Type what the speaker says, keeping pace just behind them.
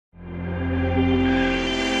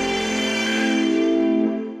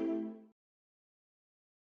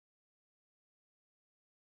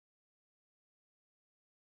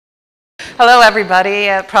Hello, everybody.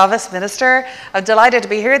 Provost, Minister. I'm delighted to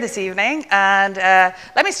be here this evening. And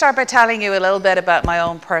let me start by telling you a little bit about my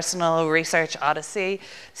own personal research odyssey.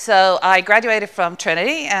 So I graduated from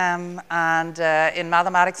Trinity in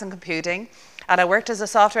mathematics and computing. And I worked as a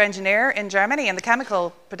software engineer in Germany in the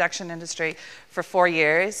chemical production industry for 4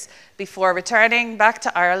 years before returning back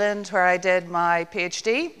to Ireland, where I did my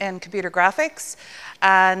PhD in computer graphics.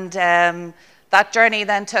 And that journey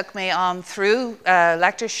then took me on through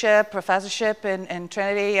lectureship, professorship in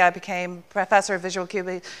Trinity. I became Professor of Visual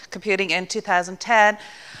Computing in 2010.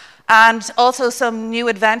 And also some new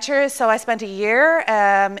adventures. So I spent a year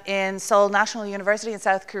in Seoul National University in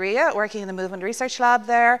South Korea, working in the Movement Research Lab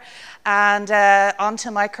there. And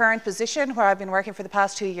onto my current position, where I've been working for the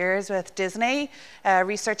past 2 years with Disney,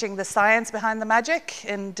 researching the science behind the magic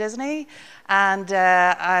in Disney. And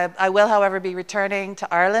I will, however, be returning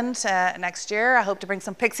to Ireland next year. I hope to bring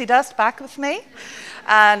some pixie dust back with me.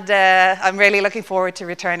 And I'm really looking forward to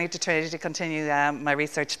returning to Trinity to continue my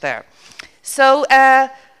research there. So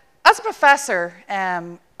as a professor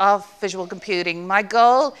of visual computing, my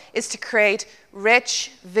goal is to create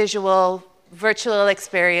rich visual virtual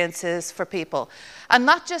experiences for people. And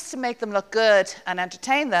not just to make them look good and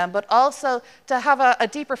entertain them, but also to have a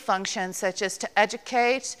deeper function, such as to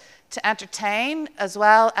educate, to entertain, as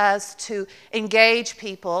well as to engage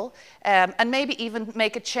people, and maybe even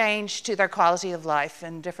make a change to their quality of life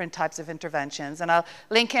in different types of interventions. And I'll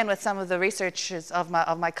link in with some of the researchers of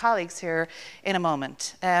my colleagues here in a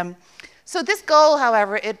moment. So this goal,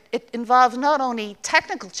 however, it involves not only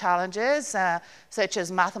technical challenges, such as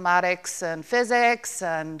mathematics and physics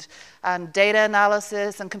and data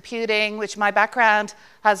analysis and computing, which my background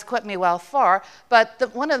has equipped me well for, but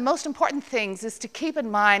one of the most important things is to keep in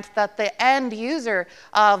mind that the end user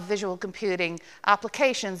of visual computing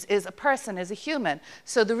applications is a person, is a human.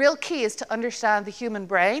 So the real key is to understand the human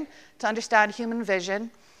brain, to understand human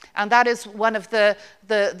vision. And that is one of the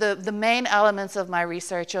main elements of my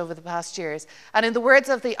research over the past years. And in the words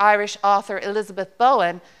of the Irish author Elizabeth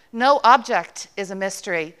Bowen, no object is a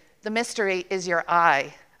mystery. The mystery is your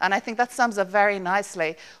eye. And I think that sums up very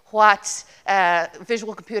nicely what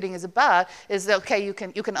visual computing is about, is that, okay, you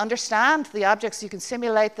can understand the objects, you can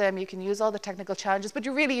simulate them, you can use all the technical challenges, but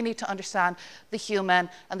you really need to understand the human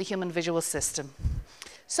and the human visual system.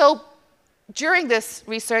 So during this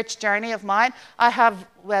research journey of mine, I have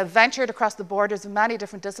ventured across the borders of many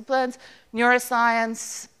different disciplines: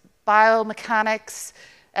 neuroscience, biomechanics,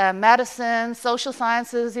 medicine, social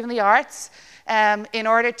sciences, even the arts, in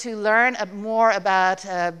order to learn more about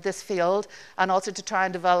this field, and also to try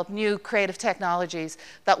and develop new creative technologies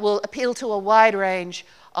that will appeal to a wide range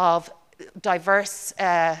of diverse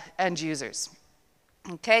end users.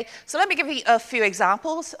 Okay, so let me give you a few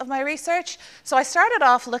examples of my research. So I started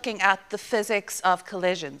off looking at the physics of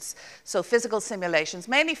collisions, so physical simulations,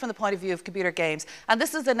 mainly from the point of view of computer games. And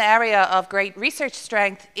this is an area of great research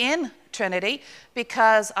strength in Trinity,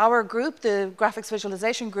 because our group, the graphics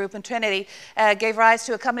visualization group in Trinity, gave rise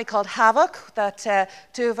to a company called Havoc that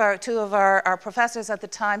two of our professors at the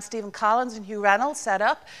time, Stephen Collins and Hugh Reynolds, set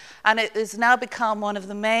up. And it has now become one of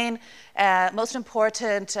the main, most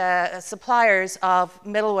important suppliers of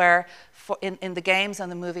middleware in the games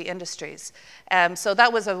and the movie industries. So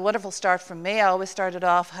that was a wonderful start for me. I always started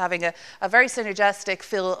off having a very synergistic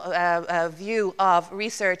view of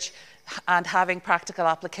research and having practical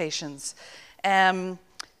applications.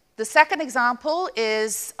 The second example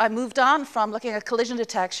is I moved on from looking at collision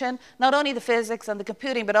detection, not only the physics and the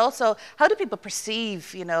computing, but also how do people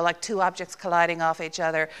perceive, like two objects colliding off each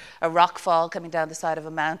other, a rock fall coming down the side of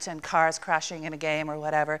a mountain, cars crashing in a game or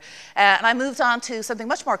whatever. And I moved on to something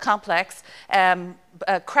much more complex,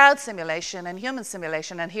 crowd simulation and human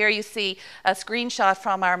simulation. And here you see a screenshot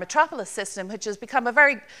from our Metropolis system, which has become a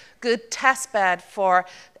very good test bed for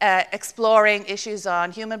exploring issues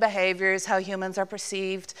on human behaviors, how humans are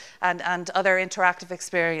perceived, and other interactive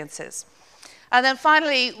experiences. And then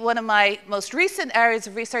finally, one of my most recent areas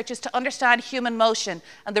of research is to understand human motion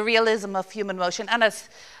and the realism of human motion. And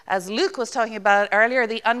as Luke was talking about earlier,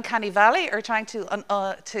 the uncanny valley, or trying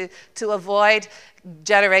to avoid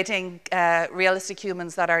generating realistic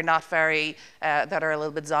humans that are not very, that are a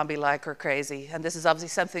little bit zombie-like or crazy. And this is obviously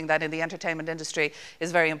something that in the entertainment industry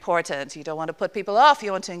is very important. You don't want to put people off,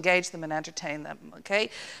 you want to engage them and entertain them,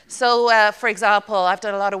 okay? So for example, I've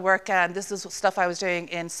done a lot of work, and this is stuff I was doing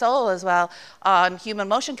in Seoul as well, on human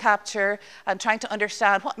motion capture and trying to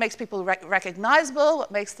understand what makes people recognizable,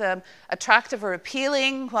 what makes them attractive or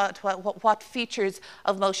appealing, what features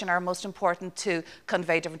of motion are most important to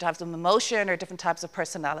convey different types of emotion or different types of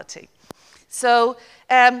personality. So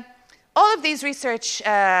all of these research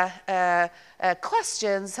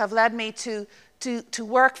questions have led me to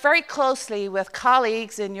work very closely with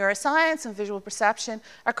colleagues in neuroscience and visual perception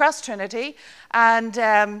across Trinity.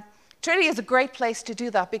 And Trinity is a great place to do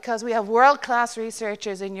that because we have world-class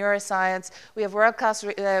researchers in neuroscience. We have world-class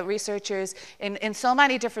researchers in so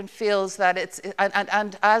many different fields that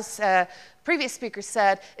and as previous speakers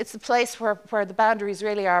said, it's the place where the boundaries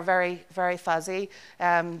really are very, very fuzzy.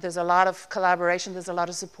 There's a lot of collaboration. There's a lot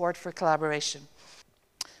of support for collaboration.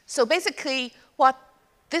 So basically, what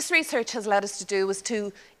this research has led us to do was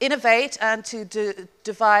to innovate and to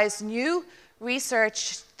devise new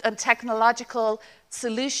research and technological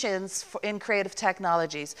solutions in creative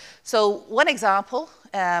technologies. So one example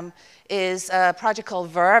is a project called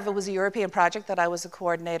Verve. It was a European project that I was a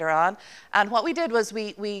coordinator on. And what we did was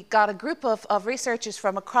we got a group of researchers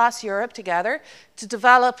from across Europe together to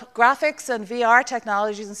develop graphics and VR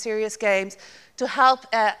technologies and serious games to help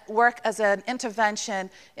work as an intervention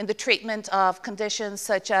in the treatment of conditions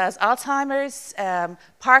such as Alzheimer's,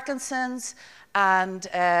 Parkinson's, and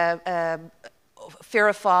fear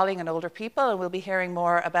of falling in older people, and we'll be hearing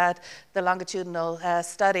more about the longitudinal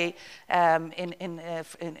study in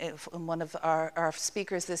one of our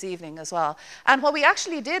speakers this evening as well. And what we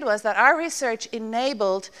actually did was that our research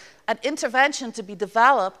enabled an intervention to be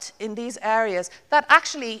developed in these areas that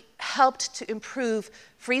actually helped to improve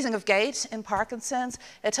freezing of gait in Parkinson's.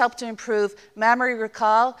 It helped to improve memory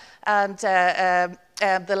recall and a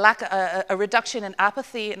reduction in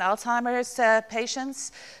apathy in Alzheimer's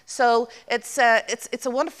patients. So it's a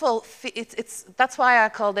wonderful, that's why I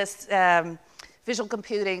call this visual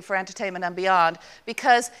computing for entertainment and beyond,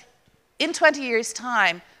 because in 20 years'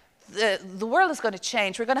 time, the world is going to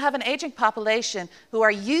change. We're going to have an aging population who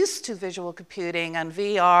are used to visual computing and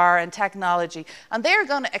VR and technology, and they're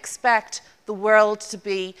going to expect the world to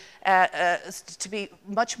be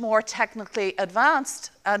much more technically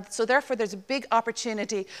advanced. And so therefore there's a big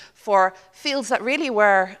opportunity for fields that really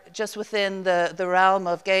were just within the realm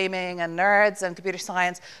of gaming and nerds and computer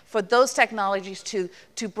science, for those technologies to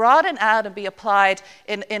broaden out and be applied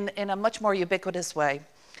in a much more ubiquitous way.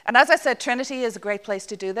 And as I said, Trinity is a great place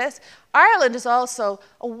to do this. Ireland is also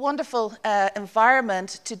a wonderful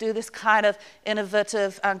environment to do this kind of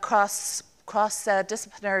innovative and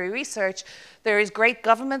cross-disciplinary research. There is great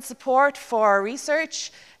government support for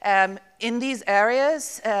research in these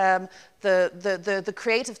areas. The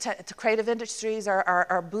creative industries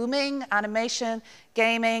are booming, animation,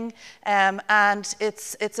 gaming, and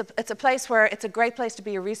it's a place where it's a great place to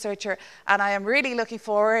be a researcher. And I am really looking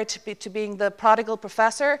forward to being the prodigal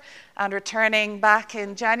professor and returning back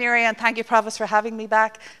in January. And thank you, Prof, for having me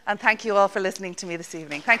back. And thank you all for listening to me this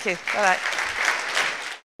evening. Thank you. Bye-bye.